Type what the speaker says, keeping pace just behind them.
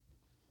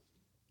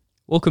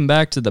Welcome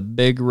back to the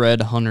Big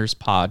Red Hunters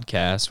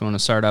podcast. We want to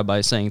start out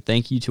by saying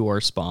thank you to our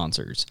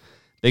sponsors,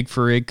 Big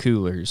Frig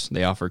Coolers.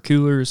 They offer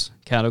coolers,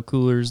 cattle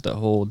coolers that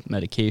hold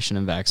medication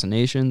and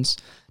vaccinations,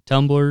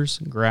 tumblers,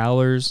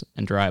 growlers,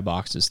 and dry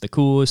boxes. The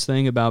coolest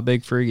thing about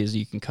Big Frig is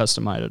you can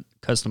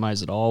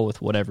customize it all with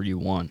whatever you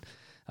want.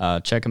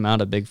 Check them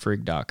out at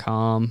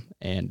bigfrig.com,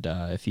 and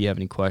if you have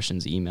any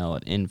questions, email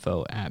at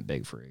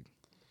info@bigfrig.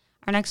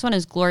 Our next one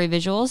is Glory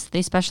Visuals.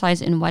 They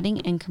specialize in wedding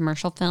and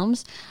commercial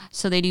films,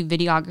 so they do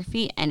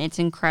videography, and it's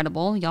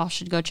incredible. Y'all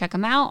should go check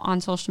them out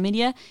on social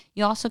media.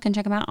 You also can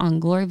check them out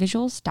on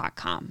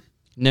gloryvisuals.com.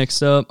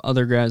 Next up,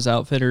 Other Guys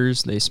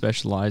Outfitters. They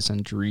specialize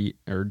in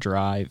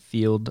dry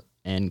field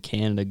and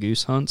Canada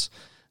goose hunts.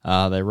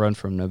 They run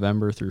from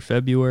November through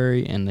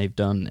February, and they've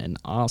done an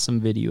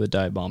awesome video with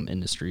Dive Bomb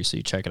Industry, so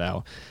you check it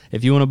out.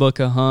 If you want to book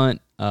a hunt,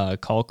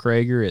 call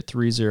Krager at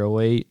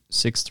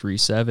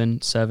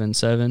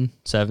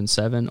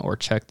 308-637-7777 or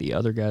check the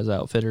Other Guys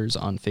Outfitters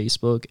on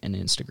Facebook and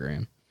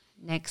Instagram.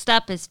 Next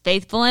up is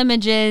Faithful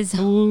Images.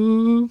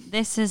 Ooh.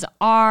 This is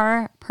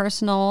our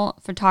personal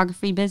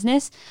photography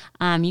business.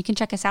 You can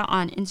check us out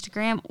on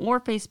Instagram or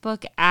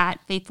Facebook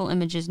at Faithful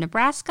Images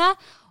Nebraska,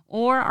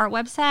 or our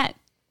website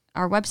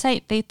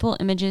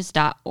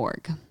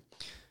faithfulimages.org.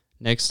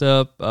 Next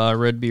up,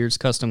 Redbeard's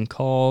Custom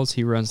Calls.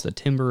 He runs the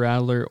Timber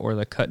Rattler or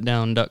the Cut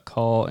Down Duck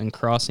Call and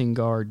Crossing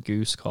Guard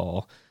Goose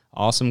Call.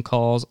 Awesome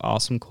calls,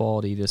 awesome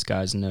quality. This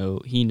guy's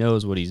he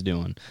knows what he's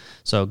doing.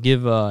 So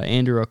give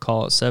Andrew a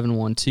call at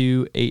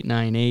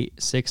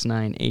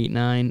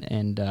 712-898-6989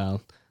 and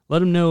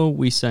let him know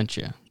we sent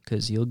you,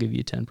 because he'll give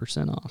you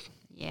 10% off.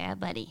 Yeah,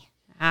 buddy.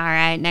 All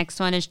right, next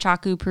one is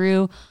Chaco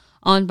Peru,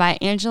 owned by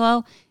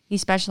Angelo. He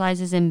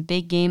specializes in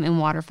big game and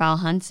waterfowl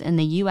hunts in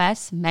the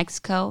U.S.,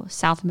 Mexico,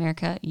 South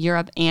America,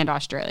 Europe, and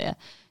Australia.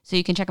 So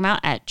you can check him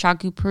out at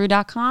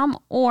chacoperu.com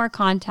or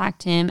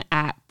contact him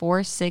at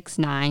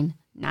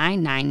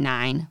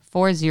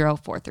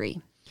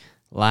 469-999-4043.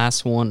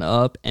 Last one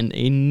up, and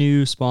a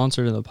new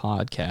sponsor to the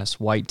podcast,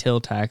 Whitetail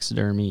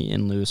Taxidermy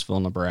in Louisville,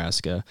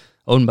 Nebraska.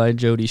 Owned by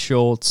Jody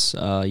Schultz.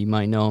 You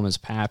might know him as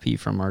Pappy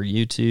from our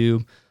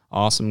YouTube.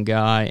 Awesome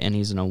guy, and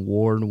he's an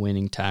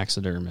award-winning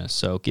taxidermist.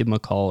 So give him a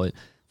call at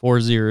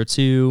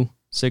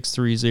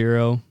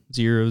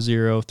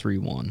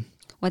 402-630-0031.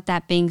 With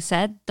that being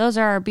said, those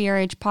are our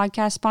BRH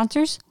podcast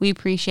sponsors. We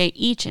appreciate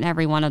each and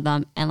every one of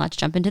them, and let's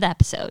jump into the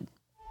episode.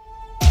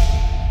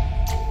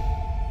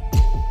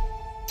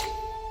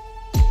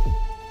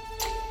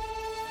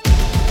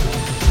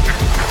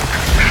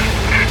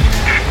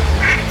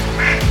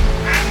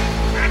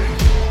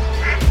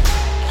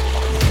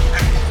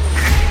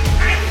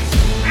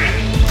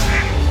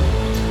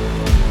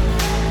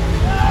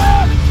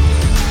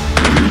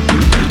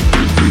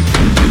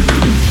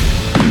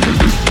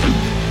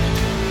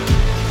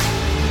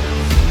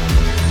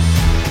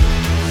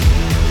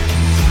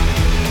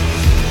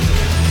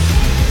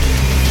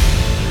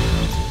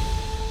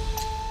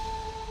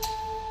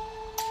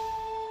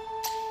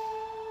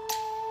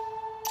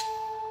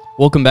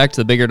 Welcome back to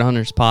the Big Red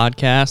Hunters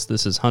podcast.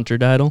 This is Hunter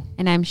Diddle.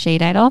 And I'm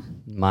Shade Idol.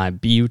 My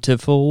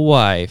beautiful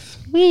wife.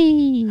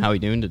 Whee! How are you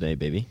doing today,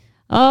 baby?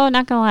 Oh,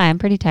 not gonna lie, I'm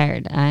pretty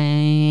tired.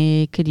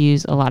 I could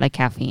use a lot of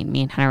caffeine.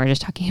 Me and Hunter were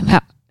just talking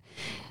about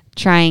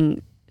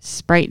trying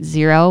Sprite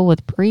Zero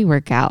with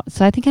pre-workout,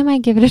 so I think I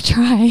might give it a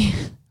try.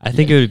 I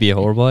think it would be a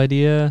horrible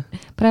idea,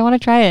 but I want to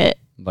try it.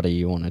 But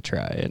you want to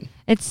try it.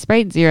 It's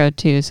Sprite Zero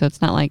too, so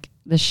it's not like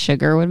the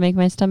sugar would make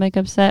my stomach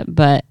upset,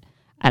 but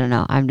I don't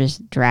know. I'm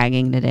just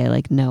dragging today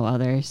like no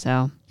other,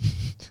 so.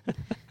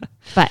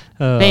 But,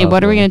 babe,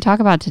 what are we going to talk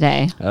about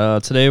today?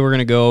 Today we're going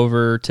to go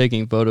over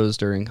taking photos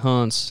during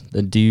hunts,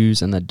 the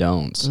do's and the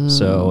don'ts. Ooh,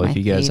 so if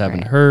you guys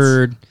haven't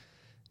heard,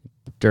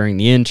 during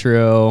the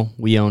intro,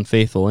 we own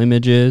Faithful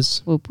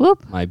Images. Whoop,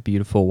 whoop. My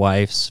beautiful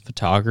wife's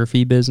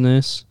photography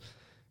business.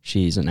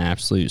 She's an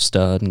absolute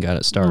stud and got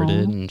it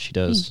started, and she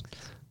does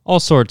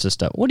all sorts of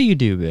stuff. What do you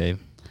do, babe?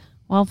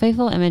 Well,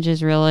 Faithful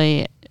Images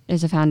really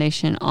is a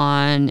foundation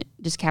on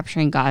just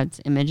capturing God's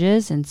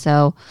images. And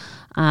so,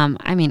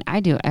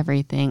 I do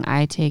everything.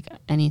 I take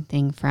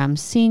anything from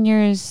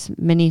seniors,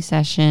 mini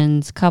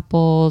sessions,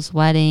 couples,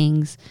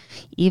 weddings.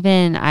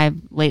 Even I've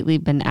lately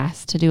been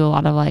asked to do a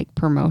lot of like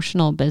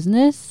promotional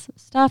business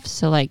stuff.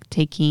 So like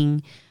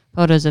taking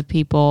photos of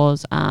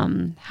people's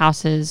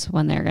houses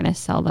when they're going to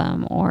sell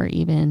them, or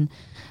even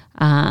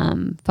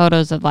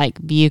photos of like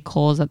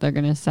vehicles that they're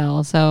going to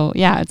sell. So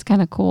yeah, it's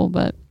kind of cool,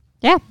 but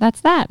yeah,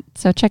 that's that.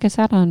 So check us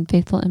out on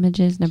Faithful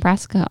Images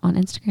Nebraska on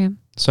Instagram.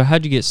 So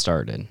how'd you get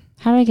started?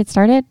 How did I get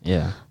started?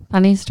 Yeah.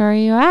 Funny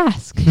story you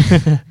ask.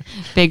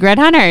 Big Red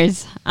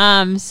Hunters.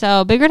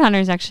 So Big Red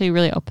Hunters actually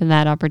really opened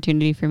that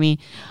opportunity for me.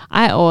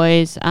 I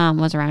always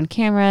was around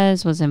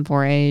cameras, was in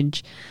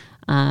 4-H,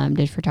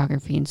 did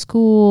photography in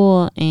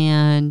school,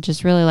 and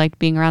just really liked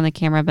being around the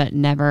camera, but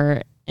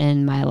never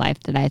in my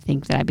life did I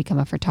think that I'd become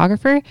a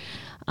photographer.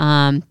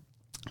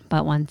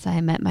 But once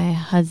I met my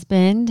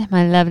husband,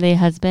 my lovely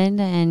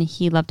husband, and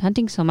he loved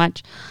hunting so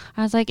much,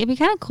 I was like, it'd be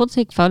kind of cool to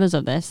take photos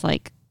of this.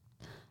 Like,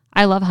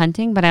 I love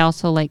hunting, but I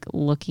also like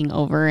looking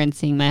over and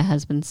seeing my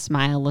husband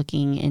smile,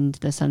 looking into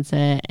the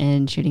sunset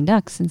and shooting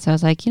ducks. And so I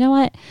was like, you know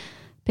what,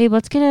 babe,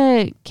 let's get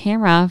a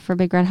camera for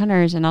Big Red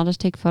Hunters and I'll just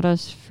take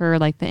photos for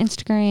like the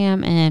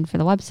Instagram and for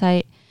the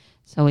website.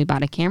 So we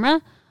bought a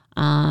camera.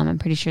 I'm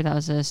pretty sure that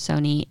was a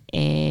Sony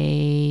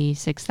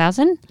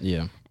A6000.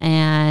 Yeah.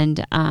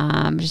 And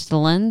just the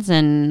lens,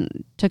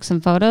 and took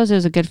some photos. It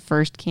was a good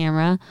first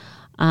camera.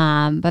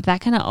 But that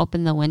kind of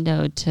opened the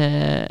window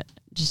to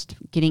just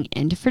getting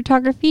into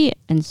photography.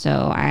 And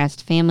so I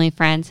asked family,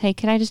 friends, hey,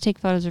 can I just take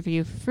photos of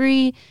you for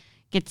free?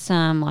 Get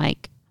some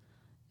like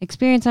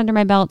experience under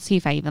my belt, see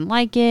if I even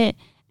like it.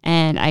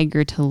 And I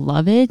grew to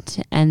love it.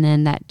 And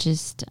then that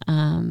just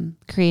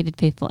created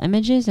Faithful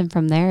Images. And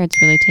from there, it's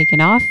really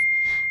taken off.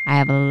 I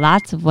have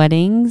lots of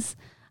weddings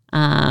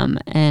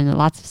and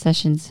lots of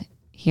sessions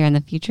here in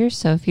the future.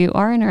 So if you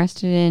are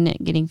interested in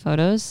getting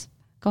photos,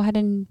 go ahead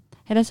and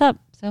hit us up.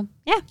 So,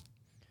 yeah.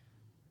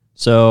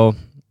 So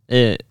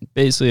it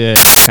basically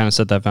kind of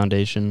set that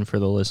foundation for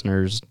the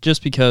listeners,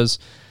 just because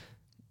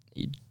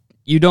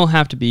you don't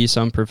have to be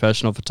some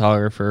professional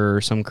photographer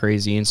or some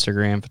crazy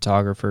Instagram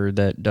photographer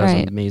that does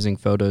amazing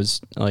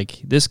photos. Like,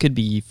 this could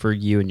be for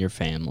you and your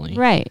family.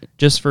 Right.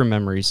 Just for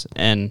memories.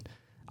 And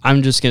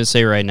I'm just going to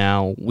say right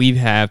now, we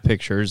have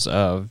pictures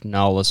of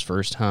Nala's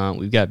first hunt.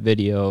 We've got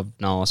video of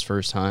Nala's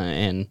first hunt,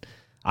 and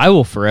I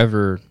will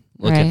forever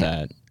look at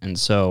that. And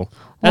so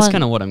that's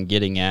kind of what I'm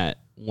getting at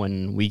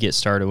when we get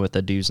started with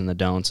the do's and the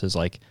don'ts, is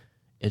like,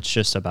 it's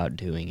just about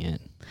doing it.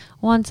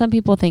 Well, and some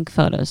people think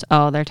photos,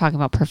 oh, they're talking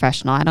about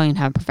professional. I don't even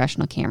have a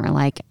professional camera.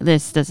 Like,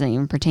 this doesn't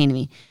even pertain to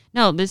me.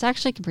 No, this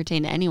actually can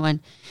pertain to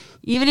anyone,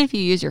 even if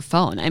you use your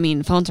phone. I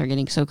mean, phones are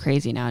getting so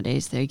crazy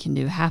nowadays. They can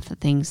do half the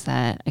things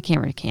that a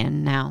camera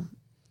can. Now,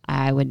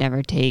 I would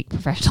never take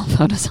professional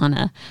photos on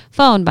a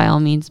phone by all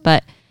means,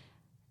 but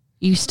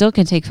you still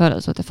can take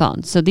photos with a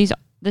phone. So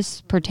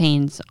this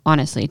pertains,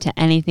 honestly, to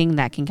anything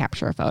that can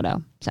capture a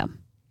photo.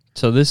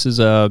 So this is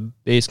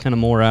based kind of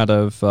more out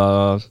of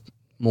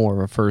more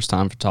of a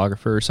first-time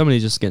photographer, somebody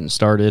just getting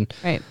started.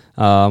 Right.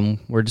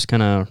 We're just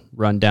kind of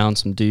run down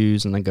some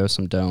do's and then go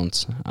some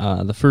don'ts.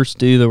 The first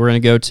do that we're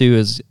going to go to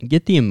is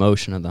get the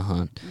emotion of the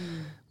hunt.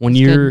 When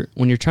you're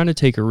trying to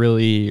take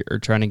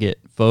trying to get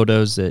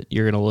photos that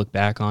you're going to look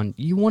back on,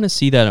 you want to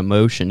see that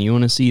emotion. You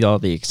want to see all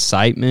the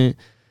excitement,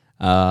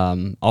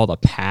 all the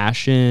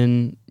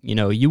passion. You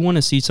know, you want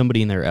to see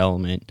somebody in their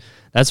element.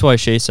 That's why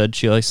Shay said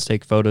she likes to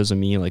take photos of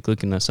me, like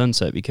looking at the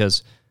sunset,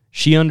 because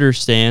she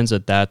understands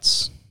that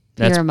that's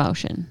your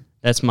emotion.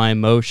 That's my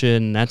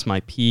emotion. That's my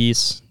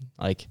piece.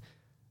 Like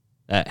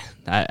that.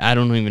 I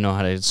don't even know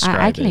how to describe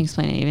it. I can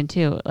explain it even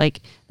too.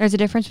 Like, there's a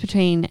difference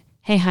between,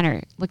 hey,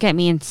 Hunter, look at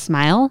me and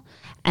smile,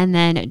 and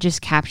then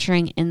just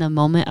capturing in the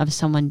moment of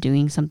someone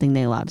doing something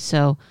they love.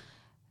 So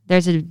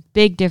there's a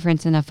big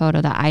difference in a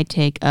photo that I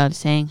take of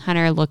saying,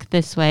 Hunter, look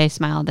this way,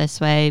 smile this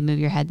way, move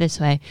your head this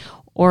way,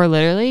 or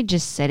literally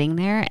just sitting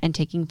there and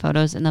taking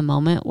photos in the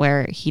moment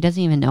where he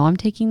doesn't even know I'm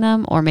taking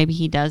them, or maybe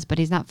he does, but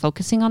he's not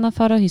focusing on the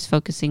photo. He's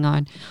focusing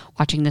on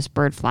watching this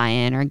bird fly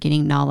in or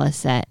getting Nala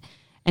set.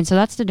 And so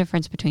that's the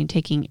difference between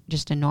taking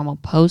just a normal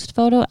posed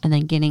photo and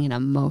then getting an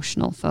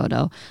emotional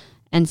photo.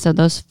 And so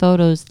those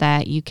photos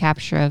that you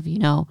capture of, you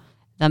know,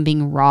 them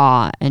being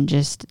raw and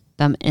just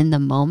them in the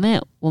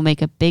moment will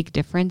make a big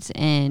difference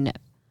in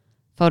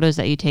photos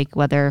that you take,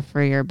 whether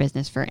for your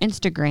business for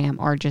Instagram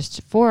or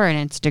just for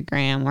an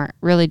Instagram, or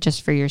really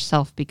just for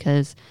yourself,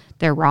 because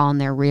they're raw and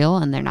they're real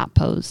and they're not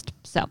posed.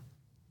 So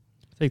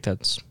I think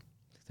that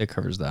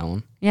covers that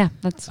one. Yeah,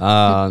 that's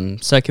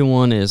second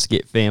one is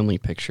get family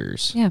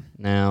pictures. Yeah.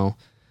 Now,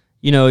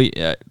 you know,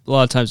 a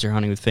lot of times you're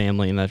hunting with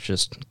family, and that's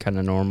just kind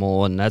of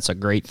normal, and that's a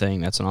great thing.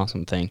 That's an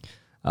awesome thing.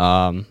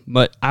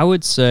 But I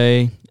would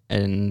say,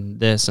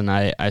 and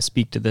I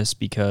speak to this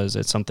because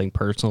it's something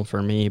personal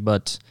for me,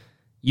 but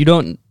you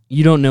don't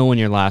know when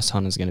your last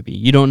hunt is going to be.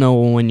 You don't know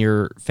when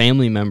your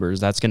family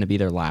members, that's going to be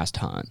their last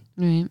hunt.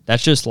 Right.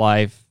 That's just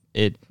life.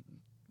 It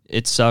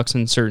sucks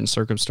in certain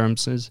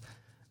circumstances,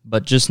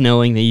 but just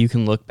knowing that you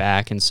can look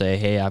back and say,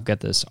 hey, I've got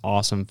this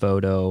awesome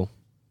photo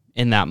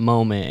in that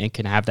moment and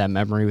can have that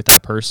memory with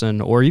that person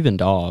or even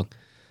dog.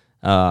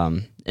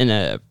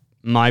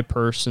 My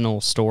personal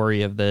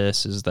story of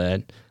this is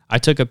that I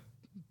took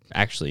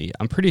actually,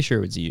 I'm pretty sure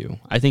it was you.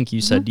 I think you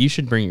said you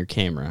should bring your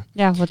camera.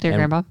 Yeah, with your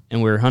grandpa.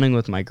 And we were hunting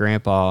with my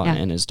grandpa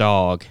and his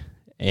dog,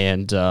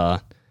 and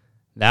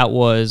that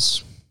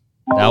was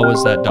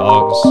that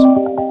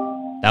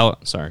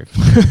dog's. Sorry,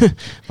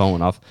 phone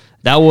went off.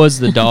 That was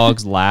the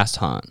dog's last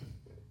hunt.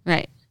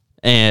 Right.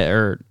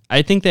 Or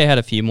I think they had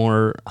a few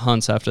more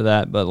hunts after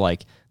that, but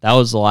like that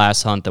was the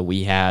last hunt that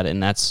we had,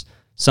 and that's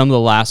some of the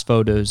last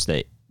photos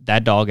that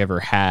dog ever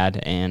had,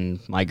 and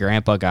my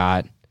grandpa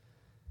got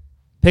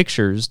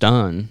pictures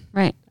done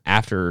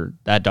after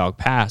that dog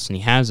passed, and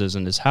he has those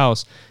in his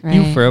house.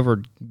 You'll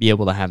forever be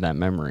able to have that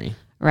memory.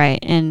 Right.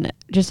 And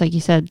just like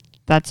you said,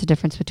 that's the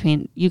difference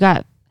between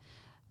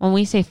when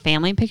we say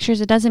family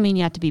pictures, it doesn't mean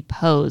you have to be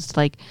posed.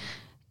 Like,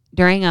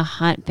 during a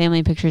hunt,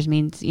 family pictures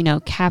means,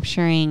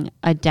 capturing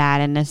a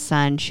dad and a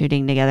son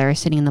shooting together or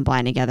sitting in the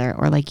blind together.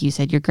 Or like you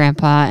said, your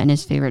grandpa and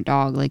his favorite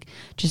dog, like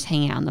just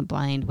hanging out in the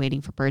blind,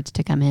 waiting for birds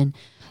to come in.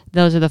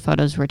 Those are the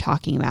photos we're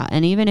talking about.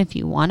 And even if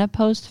you want to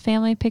post a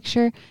family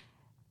picture,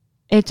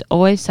 it's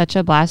always such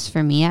a blast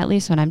for me, at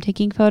least when I'm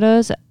taking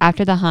photos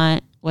after the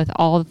hunt with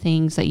all the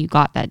things that you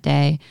got that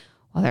day,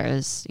 whether it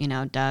was,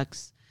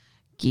 ducks,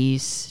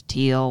 geese,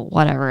 teal,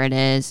 whatever it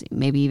is,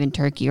 maybe even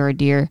turkey or a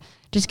deer.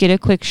 Just get a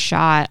quick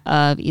shot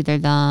of either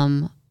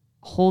them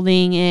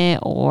holding it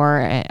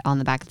or on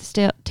the back of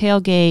the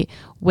tailgate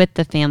with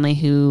the family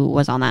who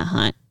was on that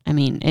hunt. I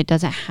mean, it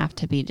doesn't have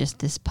to be just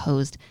this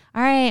posed,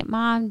 all right,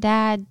 mom,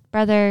 dad,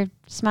 brother,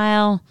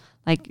 smile.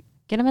 Like,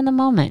 get them in the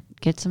moment.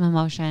 Get some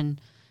emotion.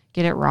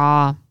 Get it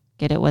raw.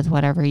 Get it with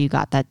whatever you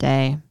got that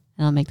day. And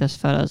it'll make those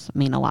photos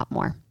mean a lot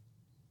more.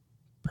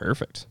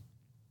 Perfect.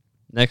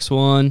 Next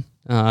one,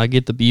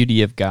 get the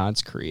beauty of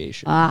God's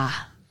creation.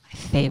 Ah, my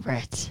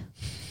favorite.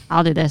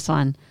 I'll do this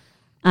one.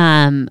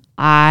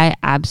 I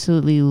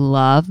absolutely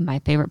love, my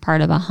favorite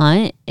part of a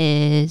hunt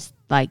is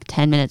like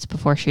 10 minutes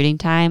before shooting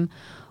time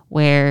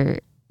where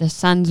the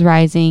sun's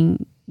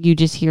rising. You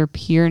just hear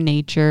pure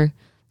nature,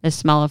 the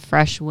smell of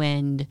fresh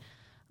wind,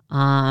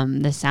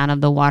 the sound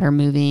of the water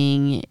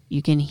moving.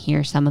 You can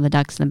hear some of the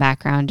ducks in the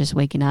background just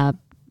waking up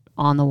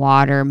on the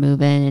water,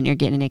 moving, and you're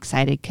getting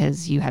excited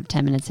because you have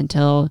 10 minutes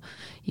until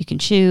you can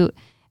shoot.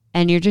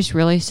 And you're just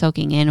really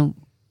soaking in,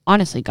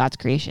 honestly, God's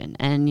creation.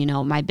 And,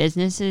 my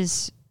business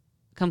is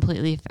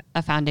completely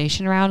a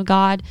foundation around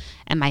God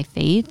and my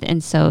faith.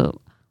 And so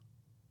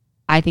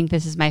I think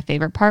this is my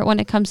favorite part when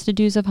it comes to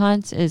do's of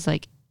hunts is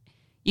like,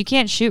 you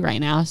can't shoot right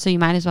now. So you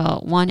might as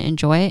well, one,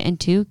 enjoy it. And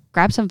two,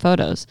 grab some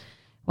photos,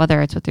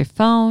 whether it's with your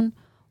phone,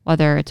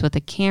 whether it's with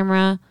a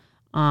camera,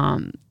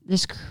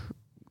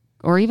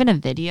 or even a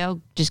video.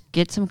 Just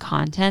get some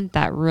content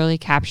that really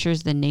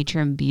captures the nature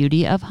and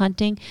beauty of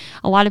hunting.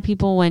 A lot of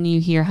people, when you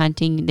hear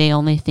hunting, they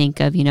only think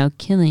of,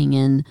 killing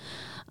and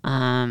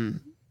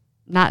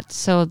not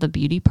so the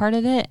beauty part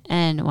of it.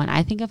 And when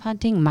I think of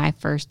hunting, my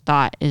first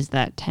thought is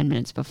that 10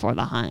 minutes before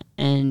the hunt.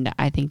 And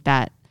I think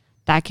that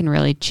can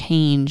really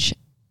change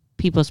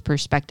people's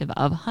perspective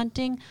of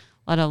hunting,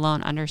 let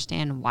alone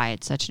understand why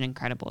it's such an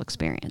incredible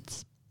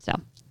experience. So,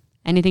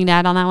 anything to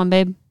add on that one,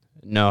 babe?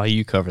 No,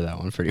 you cover that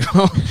one pretty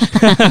well.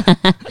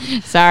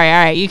 Sorry.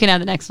 All right. You can have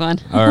the next one.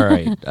 All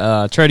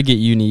right. Try to get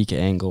unique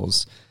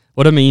angles.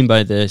 What I mean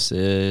by this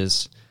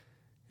is,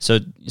 so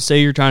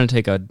say you're trying to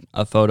take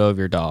a photo of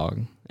your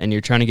dog and you're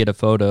trying to get a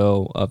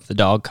photo of the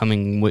dog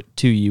coming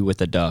to you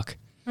with a duck.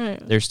 Right.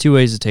 There's two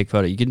ways to take a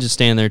photo. You can just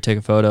stand there, take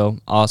a photo.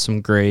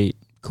 Awesome, great,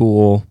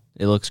 cool.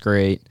 It looks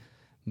great.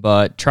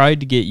 But try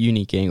to get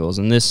unique angles.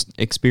 In this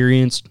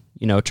experience,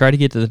 try to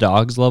get to the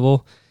dog's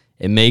level.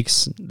 It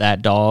makes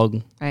that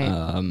dog,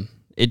 right.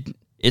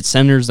 It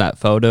centers that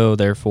photo,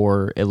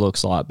 therefore it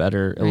looks a lot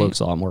better. It looks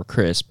a lot more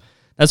crisp.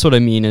 That's what I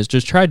mean is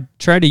just try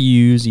to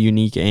use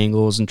unique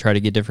angles and try to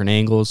get different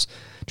angles.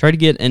 Try to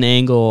get an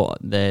angle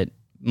that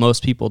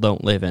most people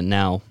don't live in.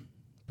 Now,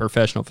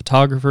 professional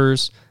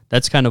photographers,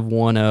 that's kind of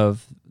one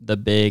of the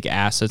big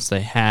assets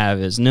they have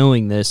is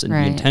knowing this and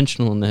be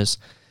intentional in this,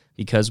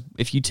 because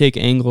if you take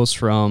angles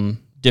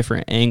from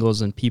different angles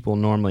than people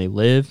normally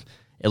live,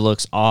 it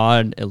looks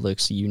odd, it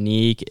looks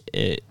unique,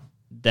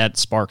 that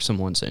sparks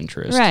someone's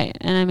interest. Right.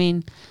 And I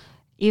mean,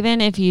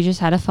 even if you just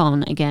had a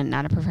phone, again,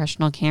 not a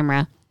professional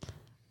camera,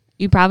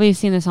 you probably have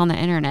seen this on the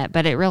internet,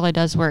 but it really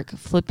does work.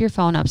 Flip your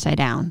phone upside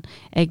down.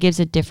 It gives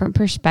a different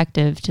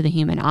perspective to the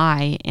human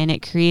eye, and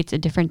it creates a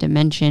different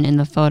dimension in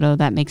the photo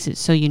that makes it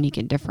so unique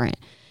and different.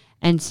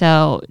 And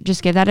so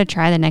just give that a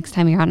try the next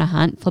time you're on a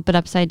hunt. Flip it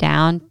upside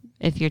down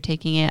if you're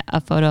taking a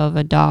photo of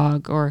a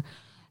dog or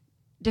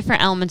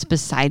different elements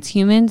besides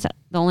humans.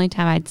 The only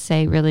time I'd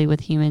say really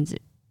with humans,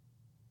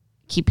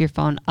 keep your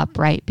phone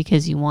upright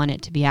because you want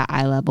it to be at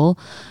eye level.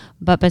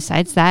 But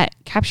besides that,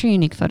 capture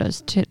unique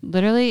photos.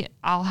 Literally,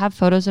 I'll have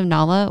photos of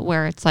Nala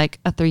where it's like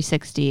a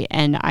 360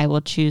 and I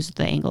will choose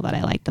the angle that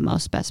I like the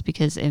most best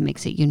because it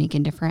makes it unique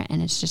and different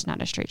and it's just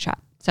not a straight shot.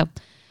 So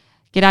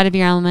get out of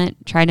your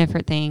element, try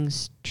different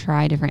things,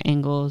 try different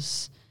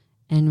angles,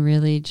 and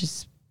really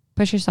just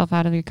push yourself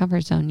out of your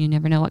comfort zone. You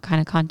never know what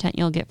kind of content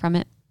you'll get from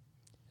it.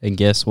 And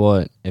guess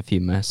what? If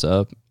you mess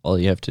up, all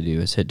you have to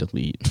do is hit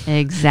delete.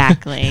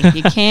 Exactly.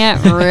 You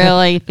can't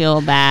really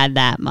feel bad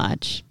that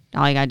much.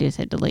 All you got to do is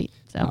hit delete.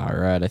 So. All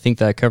right. I think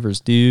that covers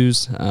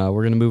do's. We're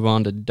going to move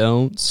on to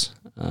don'ts.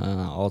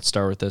 I'll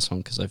start with this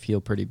one because I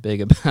feel pretty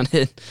big about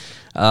it.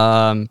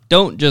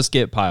 Don't just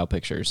get pile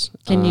pictures.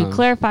 Can you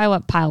clarify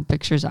what pile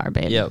pictures are,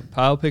 babe? Yeah,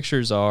 pile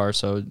pictures are,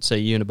 so say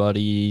you and a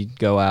buddy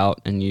go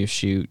out and you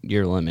shoot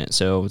your limit.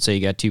 So say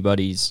you got two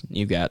buddies,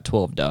 you've got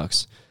 12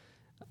 ducks.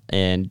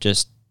 And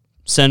just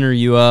center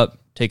you up,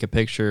 take a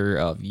picture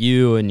of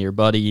you and your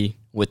buddy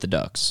with the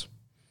ducks.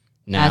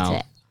 Now, that's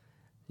it.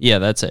 Yeah,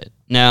 that's it.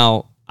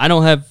 Now, I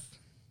don't have,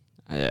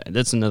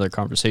 that's another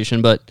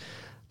conversation, but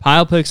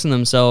pile pics in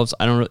themselves,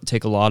 I don't really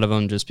take a lot of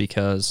them just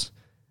because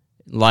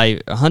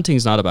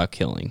hunting's not about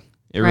killing.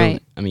 It right. really,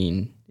 I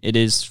mean, It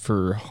is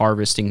for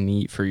harvesting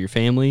meat for your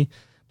family,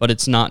 but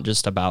it's not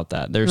just about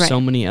that. There's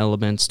so many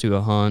elements to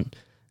a hunt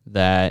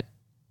that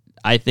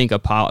I think a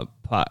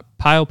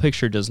pile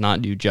picture does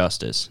not do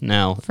justice.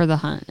 Now, for the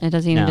hunt, it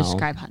doesn't even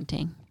describe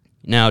hunting.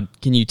 Now,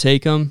 can you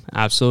take them?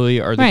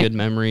 Absolutely. Are they good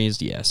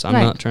memories? Yes. I'm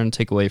not trying to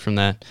take away from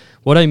that.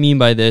 What I mean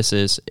by this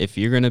is if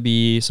you're going to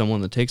be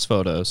someone that takes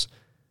photos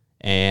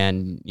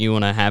and you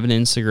want to have an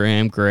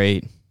Instagram,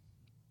 great.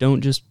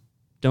 Don't just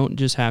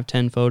have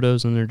 10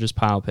 photos and they're just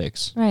pile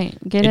pics. Right.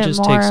 It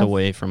just takes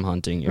away from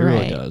hunting. It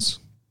really does.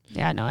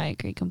 Yeah, no, I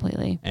agree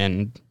completely.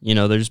 And,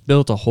 there's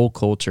built a whole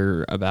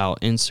culture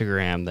about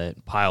Instagram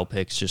that pile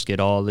pics just get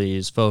all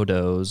these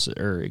photos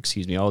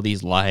all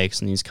these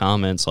likes and these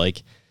comments.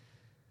 Like,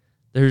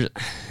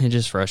 it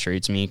just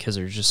frustrates me because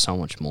there's just so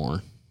much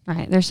more.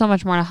 Right. There's so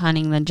much more to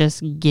hunting than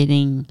just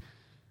getting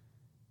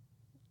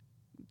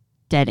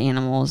dead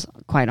animals,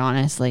 quite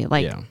honestly.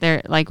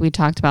 They're like we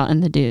talked about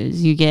in the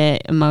dues. You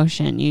get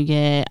emotion, you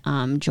get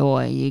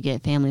joy, you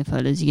get family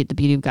photos, you get the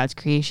beauty of God's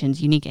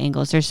creations, unique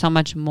angles. There's so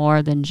much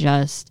more than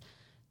just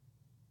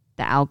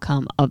the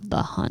outcome of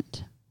the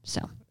hunt.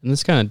 So, and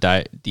this kind of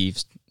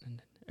dives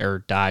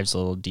a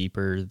little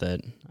deeper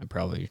that I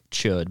probably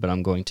should, but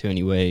I'm going to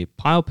anyway.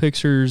 Pile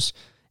pictures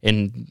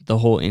and the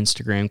whole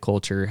Instagram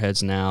culture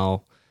has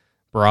now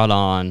brought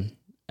on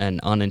an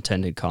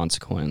unintended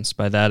consequence.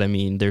 By that I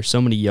mean there's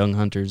so many young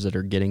hunters that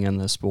are getting in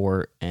the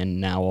sport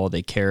and now all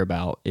they care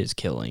about is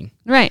killing.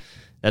 Right.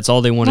 That's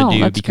all they want to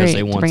do because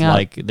they want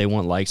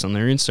likes on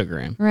their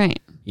Instagram. Right.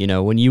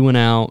 When you went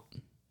out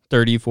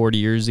 30, 40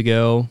 years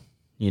ago,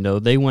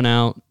 they went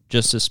out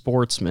just as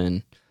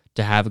sportsmen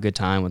to have a good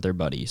time with their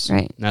buddies.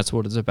 Right. And that's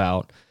what it's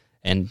about.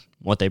 And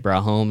what they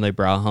brought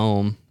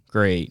home,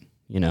 great,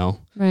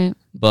 Right.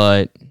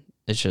 But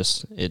it's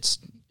just, it's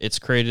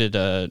created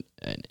an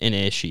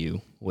issue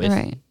with,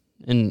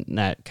 and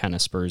that kind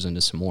of spurs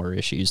into some more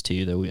issues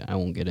too that I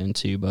won't get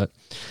into, but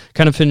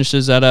kind of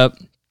finishes that up.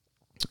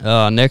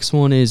 Next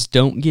one is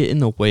don't get in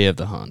the way of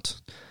the hunt.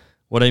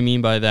 What I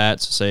mean by that,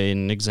 so say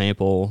an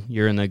example,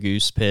 you're in the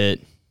goose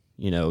pit,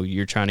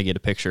 you're trying to get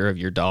a picture of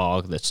your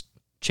dog that's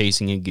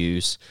chasing a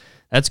goose.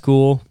 That's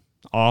cool,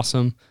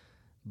 awesome,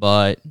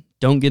 but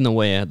don't get in the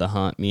way of the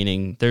hunt,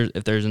 meaning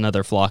if there's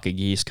another flock of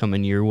geese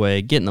coming your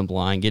way, get in the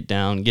blind, get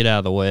down, get out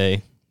of the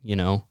way,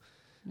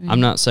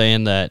 I'm not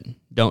saying that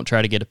don't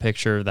try to get a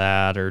picture of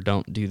that or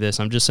don't do this.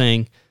 I'm just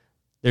saying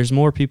there's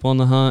more people on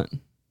the hunt.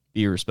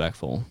 Be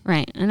respectful.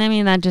 Right. And I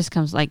mean, that just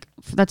comes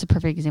that's a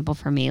perfect example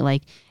for me.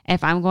 Like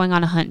if I'm going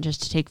on a hunt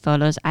just to take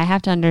photos, I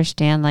have to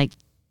understand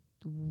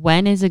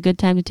when is a good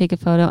time to take a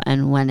photo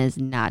and when is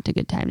not a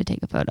good time to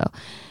take a photo.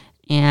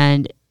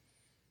 And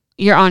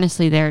you're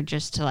honestly there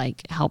just to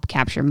help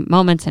capture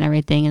moments and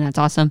everything. And that's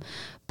awesome.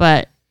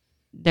 But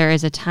there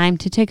is a time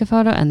to take a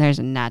photo and there's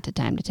not a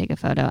time to take a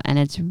photo.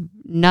 And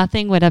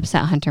nothing would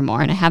upset Hunter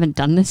more. And I haven't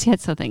done this yet,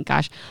 so thank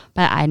gosh.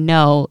 But I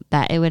know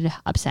that it would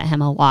upset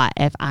him a lot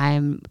if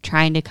I'm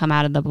trying to come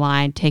out of the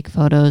blind, take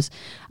photos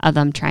of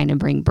them trying to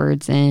bring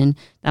birds in,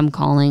 them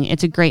calling.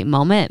 It's a great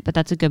moment, but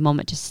that's a good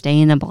moment to stay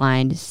in the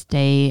blind,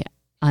 stay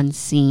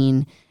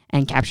unseen,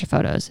 and capture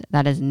photos.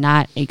 That is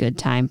not a good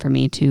time for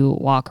me to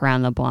walk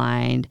around the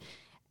blind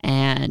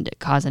and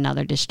cause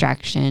another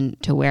distraction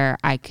to where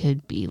I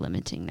could be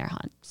limiting their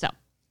hunt. So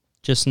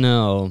just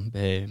know,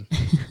 babe,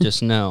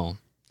 just know,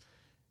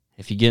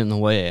 if you get in the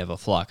way of a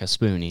flock of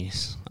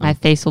spoonies, my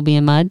face will be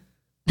in mud.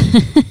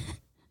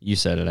 You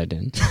said it, I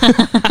didn't.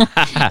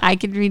 I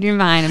could read your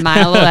mind a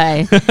mile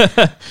away.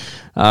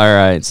 All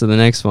right, so the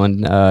next one,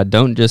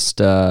 don't just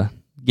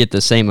get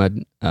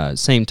the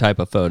same type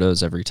of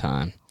photos every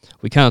time.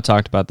 We kind of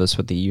talked about this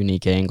with the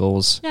unique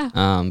angles,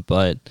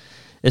 but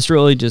this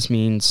really just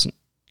means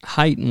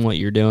heighten what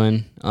you're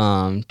doing.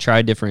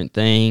 Try different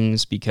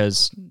things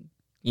because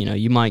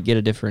you might get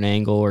a different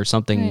angle or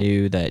something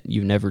new that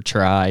you've never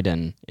tried,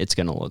 and it's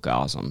gonna look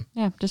awesome.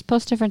 Yeah, just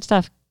post different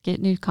stuff, get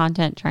new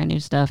content, try new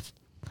stuff.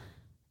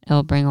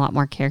 It'll bring a lot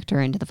more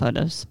character into the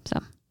photos. So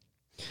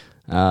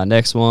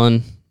next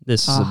one,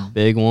 this is a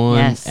big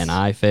one, and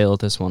I fail at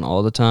this one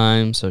all the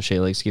time, so Shay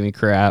likes to give me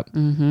crap.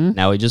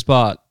 Now we just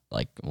bought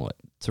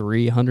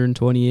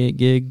 328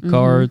 gig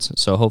cards,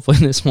 so hopefully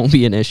this won't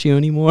be an issue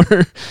anymore.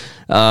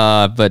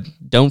 But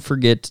don't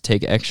forget to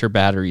take extra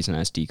batteries and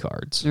SD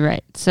cards.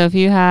 Right. So if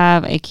you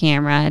have a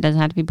camera, it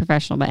doesn't have to be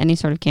professional, but any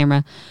sort of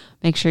camera,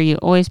 make sure you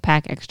always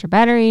pack extra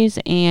batteries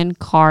and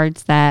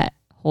cards that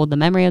hold the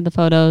memory of the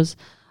photos.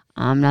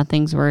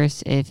 Nothing's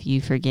worse if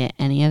you forget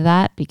any of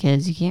that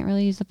because you can't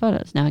really use the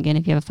photos. Now, again,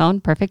 if you have a phone,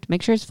 perfect.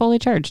 Make sure it's fully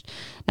charged.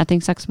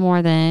 Nothing sucks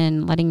more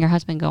than letting your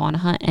husband go on a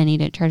hunt and he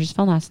didn't charge his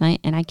phone last night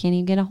and I can't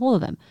even get a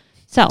hold of him.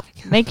 So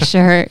make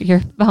sure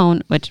your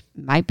phone, which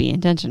might be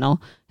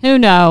intentional, who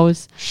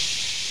knows?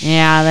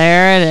 Yeah,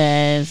 there it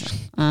is.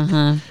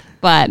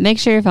 But make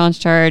sure your phone's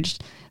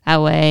charged.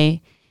 That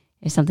way,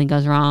 if something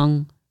goes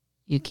wrong,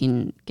 you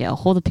can get a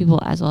hold of people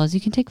as well as you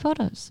can take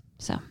photos.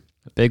 So.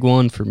 A big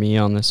one for me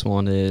on this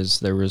one is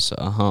there was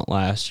a hunt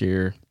last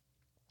year.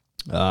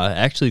 I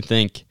actually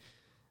think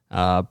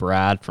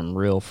Brad from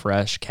Real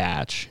Fresh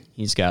Catch,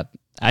 he's got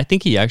I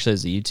think he actually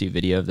has a YouTube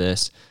video of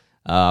this.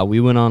 We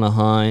went on a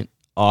hunt,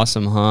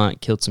 awesome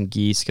hunt, killed some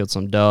geese, killed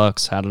some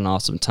ducks, had an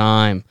awesome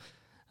time.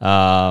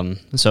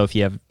 So if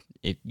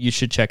you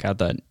should check out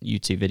that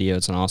YouTube video.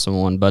 It's an awesome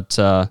one. But,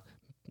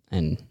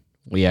 and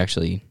we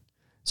actually,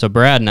 so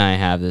Brad and I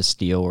have this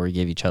deal where we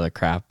give each other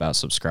crap about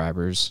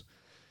subscribers,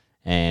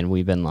 and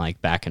we've been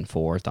like back and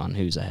forth on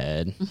who's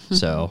ahead.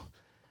 So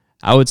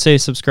I would say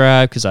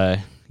subscribe because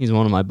he's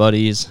one of my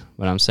buddies,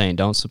 but I'm saying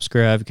don't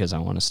subscribe because I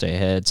want to stay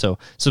ahead. So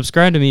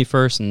subscribe to me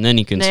first, and then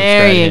you can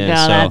subscribe to his. There you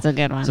go. That's a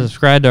good one.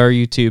 Subscribe to our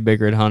YouTube,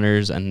 Big Red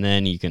Hunters, and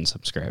then you can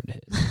subscribe to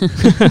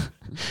his.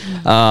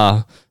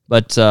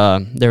 But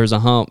there was a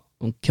hunt,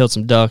 killed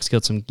some ducks,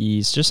 killed some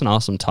geese, just an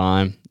awesome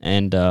time.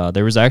 And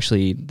there was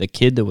actually the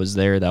kid that was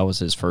there. That was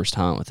his first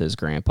hunt with his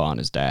grandpa and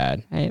his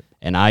dad. Right.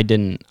 And I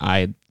didn't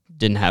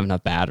have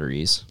enough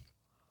batteries,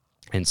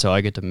 and so I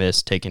get to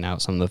miss taking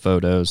out some of the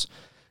photos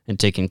and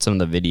taking some of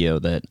the video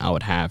that I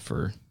would have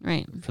for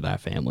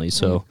that family.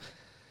 So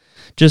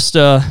just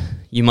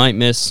you might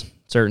miss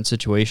certain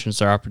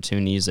situations or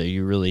opportunities that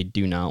you really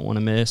do not want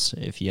to miss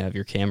if you have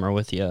your camera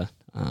with you,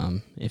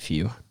 if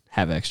you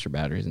have extra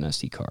batteries and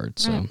SD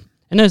cards. So,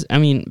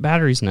 and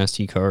batteries and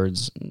SD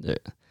cards,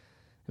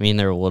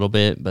 they're a little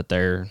bit, but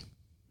they're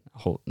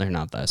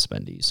not that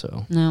spendy.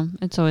 So no,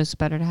 it's always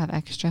better to have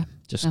extra.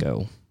 Just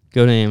go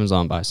to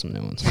Amazon, buy some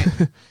new ones.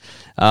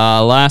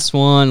 Last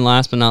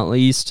but not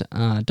least,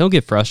 don't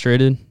get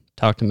frustrated.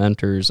 Talk to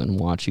mentors and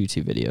watch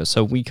YouTube videos.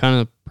 So we kind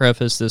of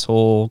preface this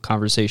whole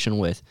conversation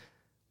with,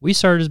 we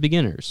started as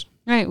beginners.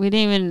 Right. We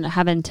didn't even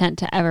have intent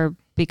to ever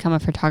become a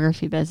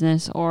photography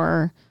business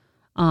or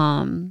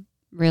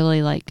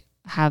really like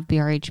have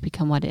BRH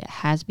become what it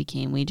has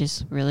became. We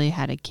just really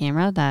had a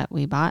camera that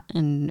we bought,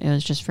 and it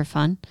was just for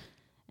fun.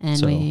 And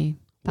so we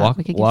thought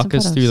we could get walk some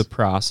us photos. through the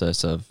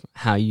process of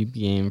how you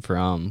came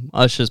from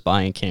us just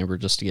buying a camera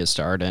just to get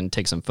started and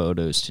take some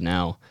photos to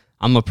now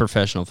I'm a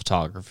professional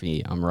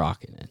photography. I'm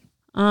rocking it.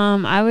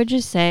 I would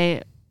just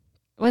say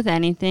with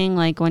anything,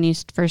 like when you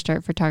first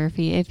start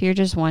photography, if you're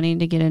just wanting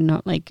to get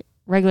a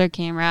regular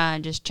camera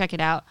and just check it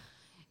out,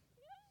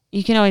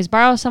 you can always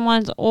borrow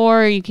someone's,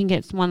 or you can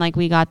get one like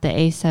we got the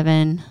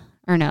the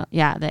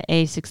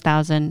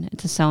A6000.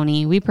 It's a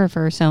Sony. We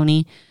prefer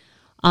Sony.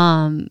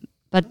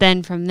 But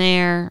then from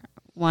there,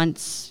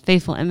 once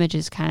Faithful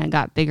Images kind of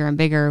got bigger and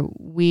bigger,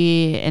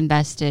 we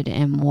invested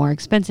in more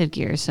expensive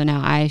gear. So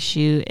now I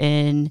shoot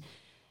in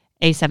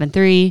A7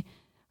 III,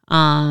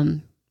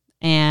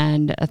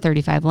 and a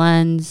 35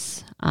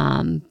 lens.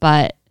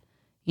 But,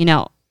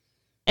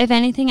 if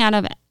anything out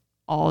of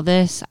all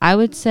this, I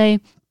would say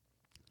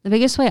the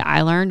biggest way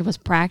I learned was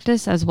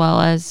practice, as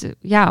well as,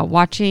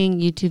 watching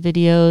YouTube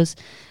videos,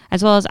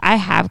 as well as I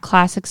have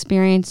class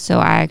experience. So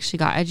I actually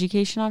got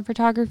education on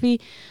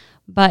photography.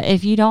 But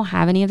if you don't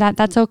have any of that,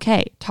 that's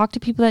okay. Talk to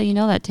people that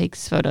that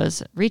takes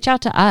photos. Reach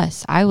out to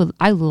us. I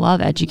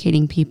love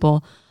educating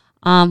people.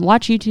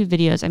 Watch YouTube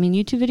videos.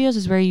 YouTube videos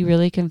is where you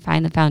really can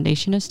find the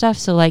foundation of stuff.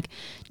 So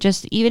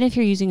just even if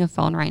you're using a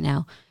phone right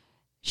now,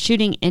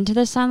 shooting into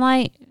the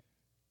sunlight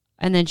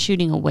and then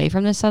shooting away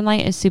from the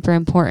sunlight is super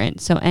important.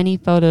 So any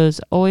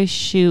photos, always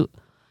shoot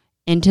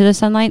into the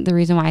sunlight. The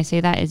reason why I say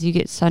that is you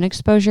get sun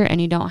exposure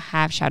and you don't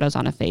have shadows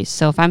on a face.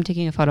 So if I'm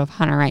taking a photo of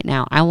Hunter right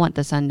now, I want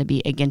the sun to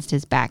be against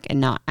his back and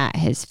not at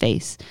his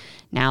face.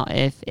 Now,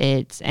 if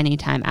it's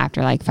anytime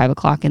after 5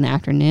 o'clock in the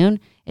afternoon,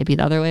 it'd be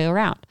the other way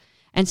around.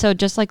 And so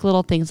just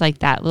little things like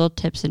that, little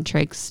tips and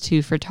tricks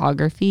to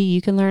photography,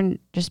 you can learn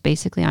just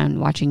basically on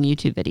watching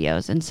YouTube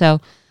videos. And so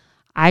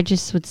I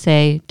just would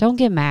say, don't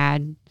get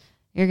mad.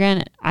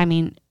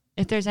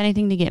 If there's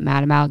anything to get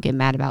mad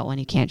about when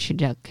you can't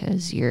shoot up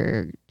because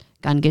your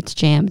gun gets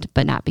jammed,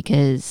 but not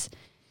because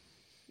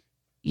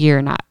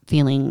you're not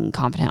feeling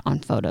confident on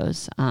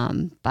photos.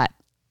 But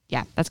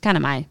yeah, that's kind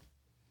of my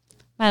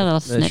little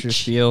snitch. That's your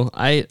spiel.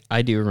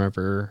 I do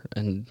remember,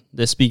 and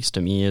this speaks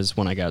to me, is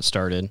when I got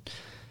started.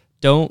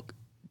 Don't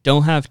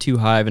have too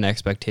high of an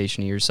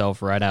expectation of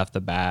yourself right off the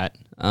bat.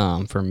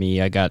 For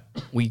me,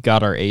 we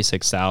got our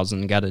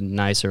A6000, got a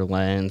nicer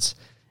lens,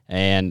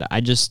 and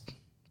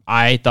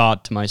I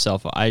thought to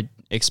myself, I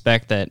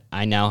expect that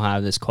I now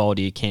have this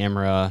quality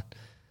camera,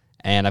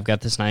 and I've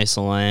got this nice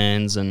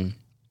lens, and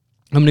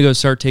I'm going to go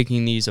start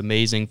taking these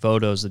amazing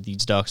photos of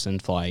these ducks in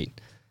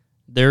flight.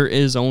 There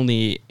is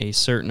only a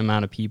certain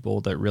amount of people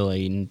that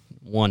really,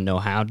 1, know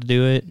how to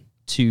do it,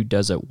 2,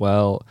 does it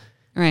well,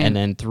 right, and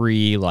then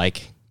 3,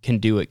 can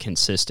do it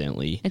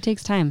consistently. It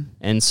takes time.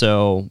 And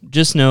so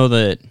just know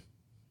that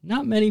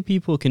not many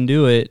people can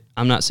do it.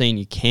 I'm not saying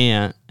you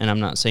can't, and I'm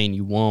not saying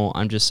you won't.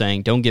 I'm just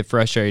saying don't get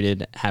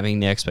frustrated having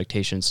the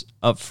expectations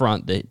up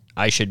front that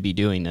I should be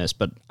doing this,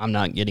 but I'm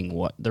not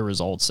getting the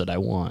results that I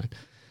want.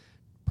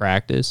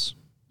 Practice.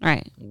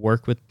 Right.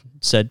 Work with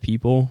said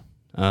people.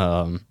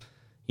 I've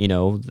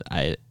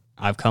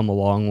come a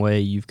long way.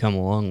 You've come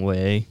a long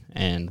way,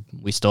 and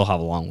we still have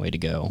a long way to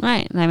go.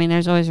 Right.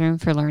 There's always room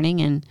for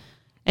learning, and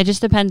it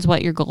just depends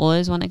what your goal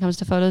is when it comes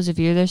to photos. If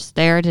you're just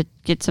there to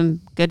get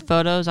some good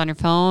photos on your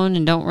phone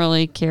and don't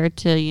really care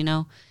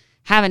to,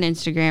 have an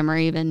Instagram or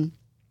even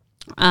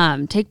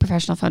take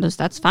professional photos.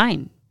 That's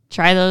fine.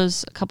 Try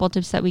those couple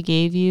tips that we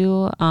gave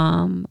you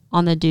on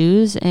the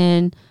do's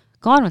and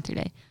go on with your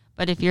day.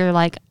 But if you're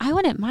like, I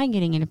wouldn't mind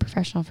getting into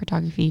professional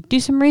photography, do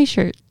some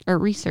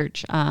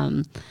research.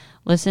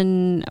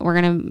 Listen,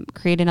 we're going to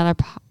create another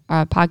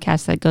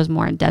podcast that goes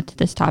more in depth to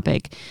this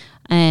topic,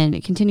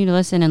 and continue to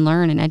listen and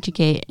learn and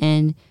educate.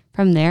 And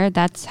from there,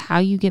 that's how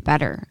you get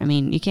better. I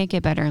mean, you can't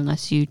get better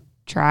unless you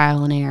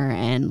trial and error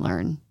and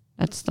learn.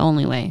 That's the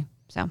only way.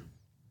 So,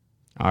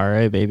 all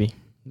right, baby.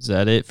 Is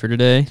that it for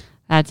today?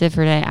 That's it for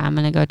today. I'm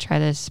going to go try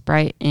this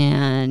Sprite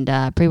and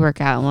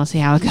pre-workout, and we'll see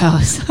how it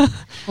goes.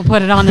 We'll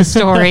put it on the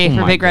story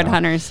for Big Red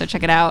Hunters, so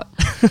check it out.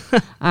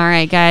 All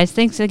right, guys.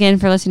 Thanks again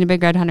for listening to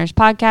Big Red Hunters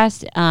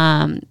podcast.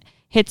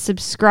 Hit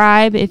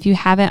subscribe if you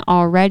haven't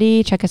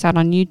already. Check us out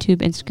on YouTube,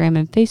 Instagram,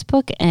 and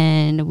Facebook,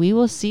 and we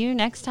will see you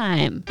next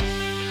time.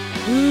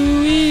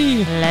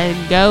 Ooh-wee.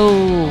 Let's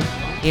go.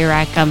 Here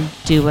I come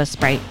to a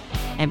Sprite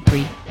and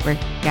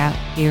pre-workout.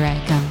 Here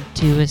I come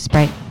to a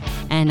Sprite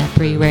and a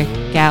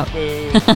pre-workout.